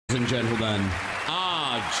and gentlemen,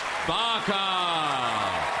 Arj Barker.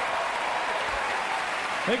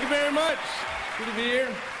 Thank you very much. Good to be here.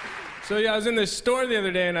 So yeah, I was in this store the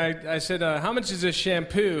other day and I said, how much is this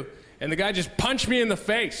shampoo? And the guy just punched me in the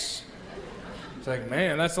face. It's like,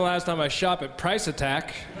 man, that's the last time I shop at Price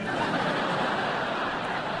Attack.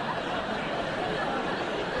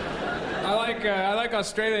 I like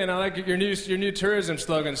Australia, and I like your new tourism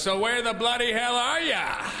slogan. So where the bloody hell are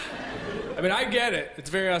ya? I mean, I get it. It's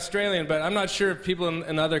very Australian, but I'm not sure if people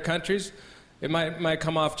in other countries, it might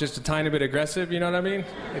come off just a tiny bit aggressive, you know what I mean?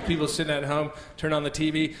 If people sitting at home, turn on the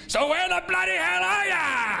TV, so where the bloody hell are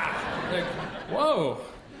ya? Like, whoa.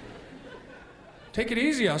 Take it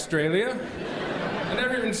easy, Australia. I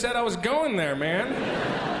never even said I was going there, man.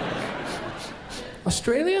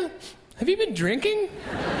 Australia? Have you been drinking?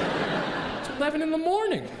 It's 11 in the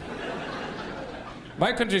morning.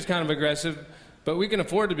 My country's kind of aggressive, but we can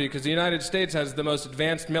afford to be because the United States has the most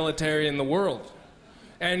advanced military in the world.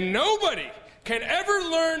 And nobody can ever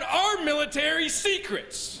learn our military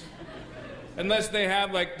secrets. Unless they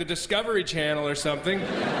have, like, the Discovery Channel or something.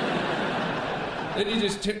 Then you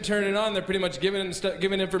just turn it on, they're pretty much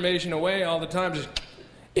giving information away all the time. Just,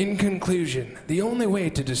 in conclusion, the only way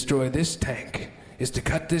to destroy this tank is to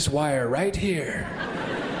cut this wire right here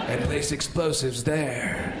and place explosives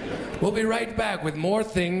there. We'll be right back with more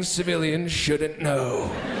things civilians shouldn't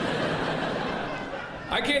know.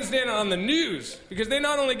 I can't stand it on the news because they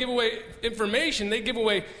not only give away information, they give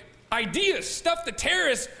away ideas, stuff the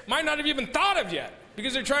terrorists might not have even thought of yet.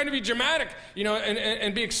 Because they're trying to be dramatic, you know,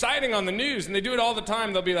 and be exciting on the news, and they do it all the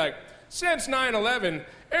time. They'll be like, since 9/11,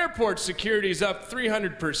 airport security's up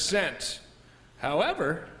 300%.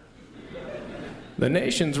 However, the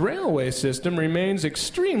nation's railway system remains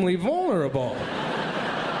extremely vulnerable.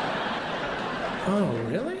 Oh,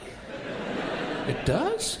 really? It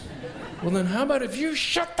does? Well, then how about if you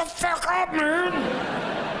shut the fuck up, man?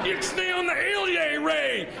 You stay on the hill, yay,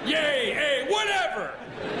 Ray, yay, hey, whatever.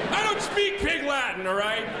 I don't speak pig Latin, all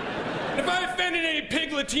right? And if I offended any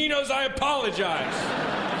pig Latinos, I apologize.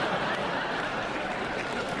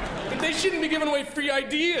 But they shouldn't be giving away free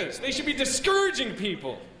ideas. They should be discouraging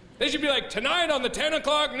people. They should be like, tonight on the 10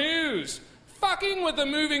 o'clock news, fucking with a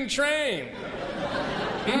moving train.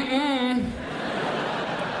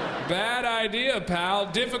 Bad idea,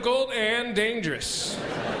 pal. Difficult and dangerous.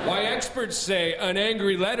 Why, experts say an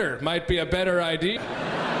angry letter might be a better idea.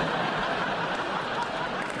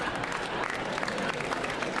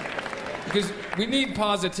 Because we need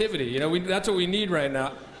positivity, you know, that's what we need right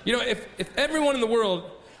now. You know, if everyone in the world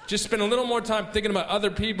just spent a little more time thinking about other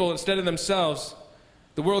people instead of themselves,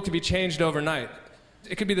 the world could be changed overnight.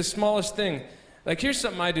 It could be the smallest thing. Like, here's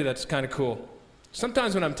something I do that's kind of cool.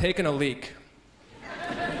 Sometimes when I'm taking a leak,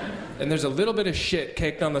 and there's a little bit of shit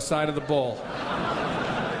caked on the side of the bowl,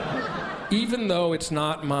 even though it's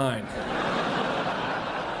not mine,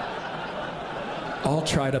 I'll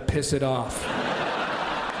try to piss it off.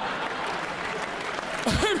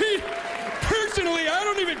 I mean, personally, I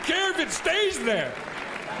don't even care if it stays there.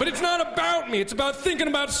 But it's not about me, it's about thinking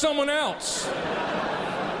about someone else.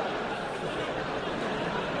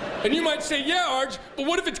 And you might say, yeah, Arj, but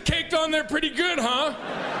what if it's caked on there pretty good, huh?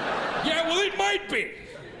 Yeah, well, it might be.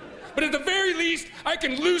 But at the very least, I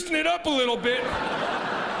can loosen it up a little bit.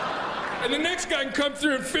 And the next guy can come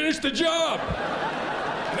through and finish the job.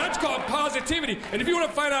 And that's called positivity. And if you want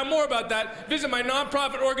to find out more about that, visit my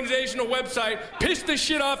nonprofit organizational website,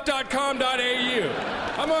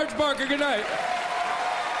 pisstheshitoff.com.au. I'm Arj Barker. Good night.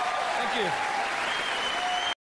 Thank you.